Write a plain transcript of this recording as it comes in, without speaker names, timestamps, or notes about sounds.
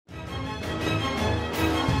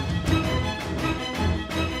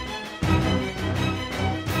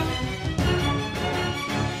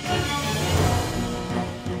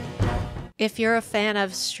If you're a fan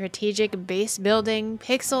of strategic base building,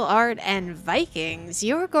 pixel art, and Vikings,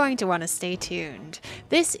 you're going to want to stay tuned.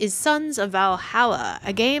 This is Sons of Valhalla,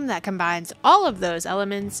 a game that combines all of those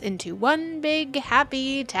elements into one big,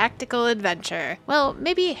 happy, tactical adventure. Well,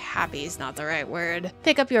 maybe happy is not the right word.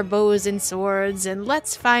 Pick up your bows and swords, and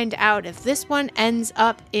let's find out if this one ends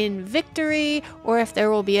up in victory, or if there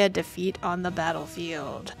will be a defeat on the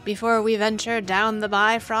battlefield. Before we venture down the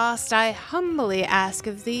Bifrost, I humbly ask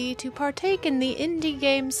of thee to partake in the indie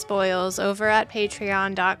game spoils over at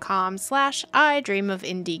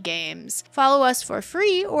patreon.com/idreamofindiegames. Follow us for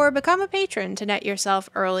free or become a patron to net yourself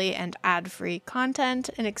early and ad-free content,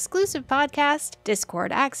 an exclusive podcast,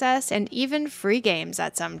 Discord access, and even free games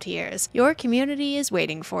at some tiers. Your community is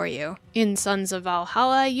waiting for you. In Sons of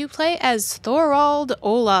Valhalla, you play as Thorald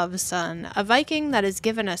Olavsson, a Viking that is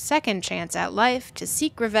given a second chance at life to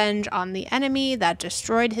seek revenge on the enemy that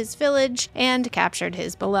destroyed his village and captured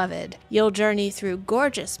his beloved. You'll journey through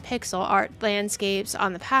gorgeous pixel art landscapes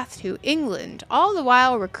on the path to England, all the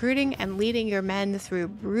while recruiting and leading your men through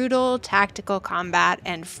brutal tactical combat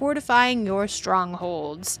and fortifying your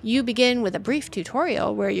strongholds. You begin with a brief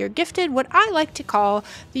tutorial where you're gifted what I like to call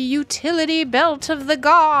the utility belt of the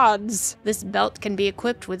gods. This belt can be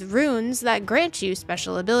equipped with runes that grant you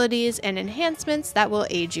special abilities and enhancements that will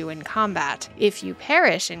aid you in combat. If you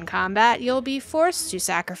perish in combat, you'll be forced to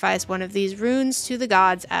sacrifice one of these runes to the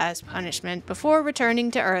gods as punishment before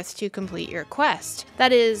returning to Earth to complete your quest.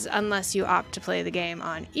 That is, unless you opt to play the game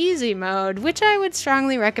on easy mode, which I would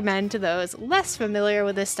strongly recommend to those less familiar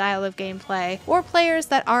with this style of gameplay, or players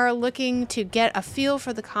that are looking to get a feel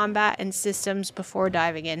for the combat and systems before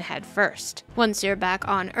diving in head first. Once you're back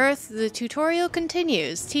on Earth, the tutorial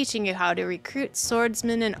continues, teaching you how to recruit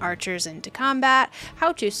swordsmen and archers into combat,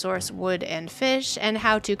 how to source wood and fish, and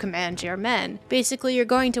how to command your men. Basically, you're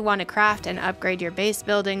going to want to craft and upgrade your base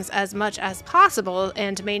buildings as much as possible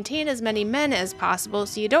and maintain as many men as possible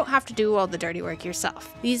so you don't have to do all the dirty work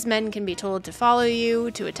yourself. These men can be told to follow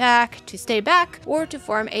you, to attack, to stay back, or to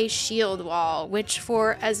form a shield wall, which,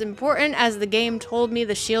 for as important as the game told me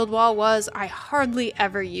the shield wall was, I hardly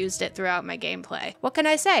ever used it throughout my gameplay. What can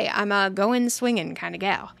I say? I'm a goin' swingin' kind of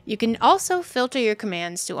gal. You can also filter your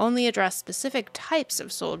commands to only address specific types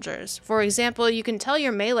of soldiers. For example, you can tell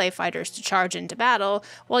your melee fighters to charge into battle,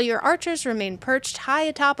 while your archers remain perched high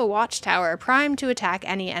atop a watchtower, primed to attack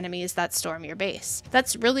any enemies that storm your base.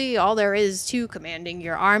 That's really all there is to commanding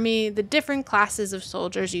your army. The different classes of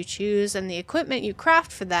soldiers you choose and the equipment you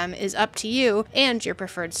craft for them is up to you and your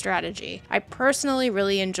preferred strategy. I personally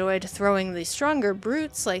really enjoyed throwing the stronger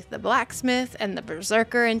brutes like the blacksmith and the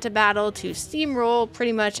berserker into battle to steamroll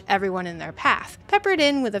pretty much everyone in their path, peppered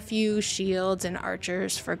in with a few shields and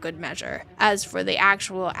archers for good measure. As for the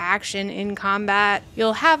actual action in combat,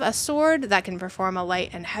 you'll have a sword that can perform a light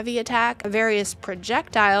and heavy attack, various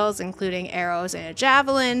projectiles including arrows and a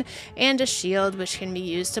javelin, and a shield which can be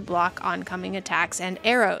used to block oncoming attacks and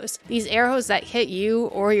arrows. These arrows that hit you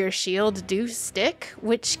or your shield do stick,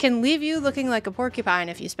 which can leave you looking like a porcupine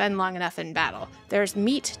if you spend long enough in battle. There's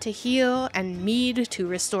meat to heal and mead to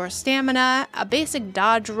restore stamina, a basic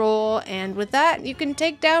dodge roll, and with that you can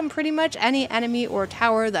take down pretty much any enemy or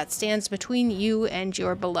tower that stands between you and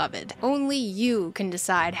your beloved. Only you can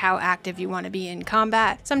decide how active you want to be in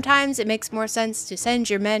combat. Sometimes it makes more sense to send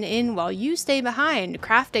your men in while you stay behind,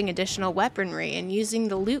 crafting additional weaponry and using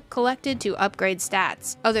the loot collected to upgrade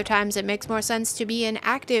stats. Other times it makes more sense to be an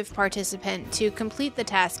active participant to complete the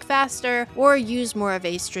task faster or use more of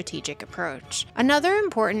a strategic approach. Another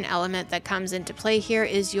important element that comes into play here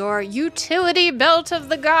is your utility belt of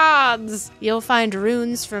the gods. You'll find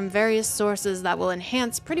runes from various sources that will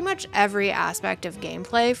enhance pretty much every aspect of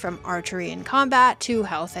gameplay, from archery and combat to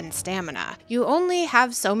health and stamina. You only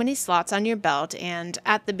have so many slots on your belt, and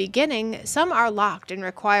at the beginning, some are locked and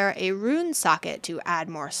require a rune socket to add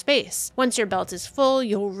more space. Once your belt is full,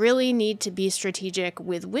 you'll really need to be strategic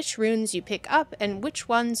with which runes you pick up and which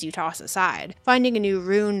ones you toss aside. Finding a new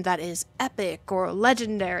rune that is epic or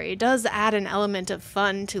legendary does add an element of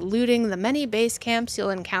fun to looting the many base camps you'll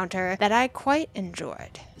encounter that I quite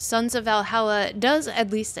enjoyed. Sons of Valhalla does at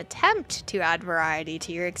least attempt to add variety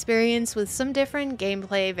to your experience with some different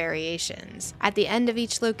gameplay variations. At the end of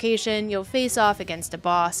each location, you'll face off against a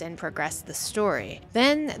boss and progress the story.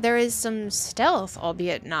 Then there is some stealth,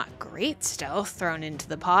 albeit not great stealth, thrown into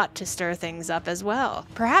the pot to stir things up as well.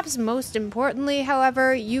 Perhaps most importantly,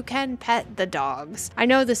 however, you can pet the dogs. I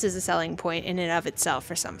know this is a selling point in and of itself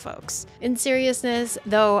for some folks. In seriousness,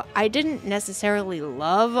 though I didn't necessarily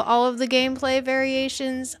love all of the gameplay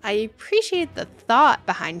variations, I appreciate the thought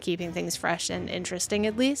behind keeping things fresh and interesting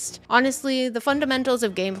at least. Honestly, the fundamentals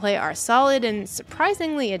of gameplay are solid and surprisingly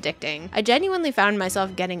surprisingly addicting. I genuinely found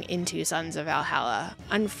myself getting into Sons of Valhalla.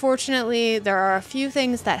 Unfortunately, there are a few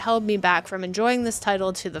things that held me back from enjoying this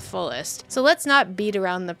title to the fullest, so let's not beat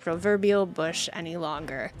around the proverbial bush any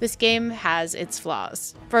longer. This game has its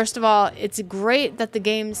flaws. First of all, it's great that the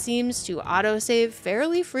game seems to autosave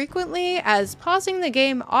fairly frequently, as pausing the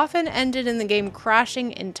game often ended in the game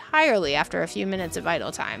crashing entirely after a few minutes of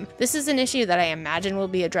idle time. This is an issue that I imagine will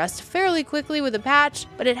be addressed fairly quickly with a patch,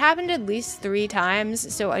 but it happened at least 3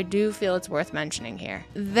 times, so I do feel it's worth mentioning here.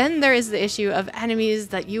 Then there is the issue of enemies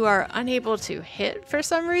that you are unable to hit for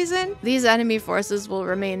some reason. These enemy forces will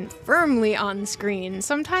remain firmly on screen,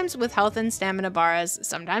 sometimes with health and stamina bars,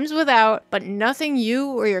 sometimes without, but nothing you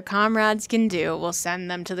or your comrades can do will send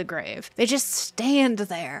them to the grave. They just stand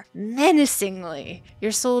there, menacingly.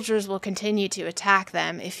 Your soldiers will continue to attack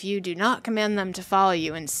them if you do not command them to follow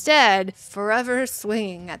you instead, forever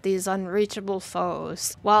swinging at these unreachable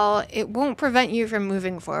foes. While it won't prevent you from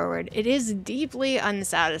moving forward, it is deeply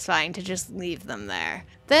unsatisfying to just leave them there.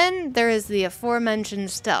 Then there is the aforementioned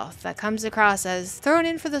stealth that comes across as thrown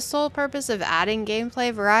in for the sole purpose of adding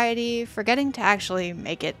gameplay variety, forgetting to actually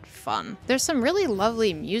make it fun. There's some really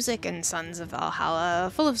lovely music in Sons of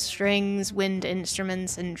Valhalla, full of strings, wind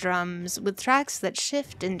instruments, and drums, with tracks that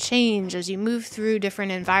shift and change as you move through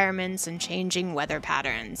different environments and changing weather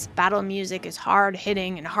patterns. Battle music is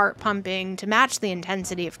hard-hitting and heart-pumping to match the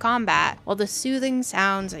intensity of combat, while the soothing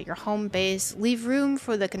sounds at your home base leave room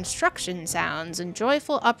for the construction sounds and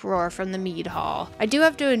joyful uproar from the mead hall. I do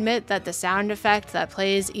have to admit that the sound effect that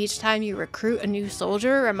plays each time you recruit a new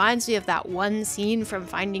soldier reminds me of that one scene from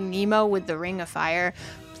Finding Nemo with the Ring of Fire.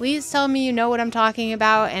 Please tell me you know what I'm talking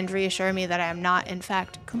about and reassure me that I am not, in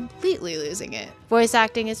fact, completely losing it. Voice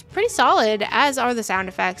acting is pretty solid, as are the sound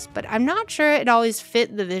effects, but I'm not sure it always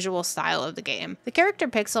fit the visual style of the game. The character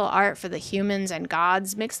pixel art for the humans and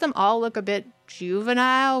gods makes them all look a bit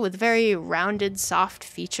juvenile, with very rounded, soft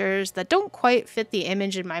features that don't quite fit the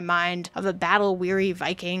image in my mind of a battle-weary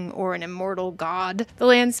Viking or an immortal god. The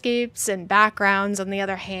landscapes and backgrounds, on the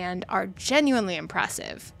other hand, are genuinely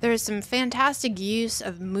impressive. There is some fantastic use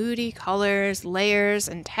of moody colors, layers,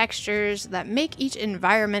 and textures that make each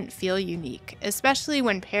environment feel unique, especially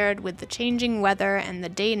when paired with the changing weather and the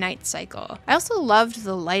day-night cycle. I also loved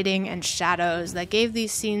the lighting and shadows that gave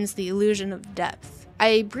these scenes the illusion of depth.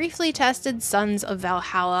 I briefly tested Sons of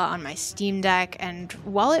Valhalla on my Steam Deck, and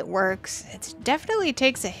while it works, it definitely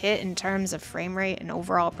takes a hit in terms of frame rate and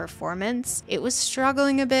overall performance. It was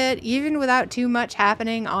struggling a bit, even without too much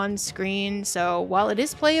happening on screen, so while it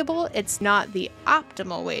is playable, it's not the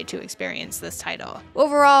optimal way to experience this title.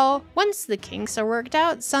 Overall, once the kinks are worked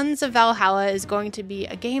out, Sons of Valhalla is going to be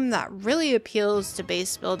a game that really appeals to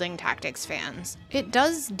base building tactics fans. It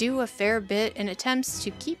does do a fair bit in attempts to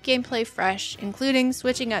keep gameplay fresh, including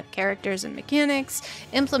switching up characters and mechanics,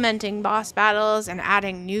 implementing boss battles, and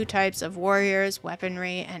adding new types of warriors,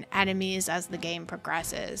 weaponry, and enemies as the game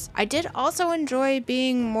progresses. I did also enjoy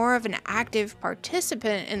being more of an active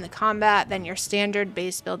participant in the combat than your standard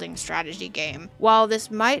base building strategy game. While this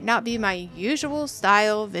might not be my usual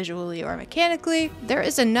style visually or mechanically, there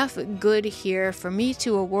is enough good here for me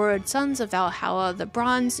to award Sons of Valhalla the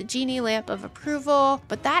bronze genie lamp of approval,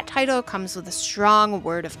 but that title comes with a strong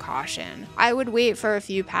word of caution. I would wait for a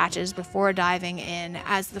few patches before diving in,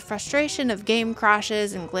 as the frustration of game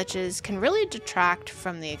crashes and glitches can really detract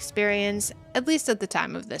from the experience, at least at the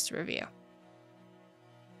time of this review.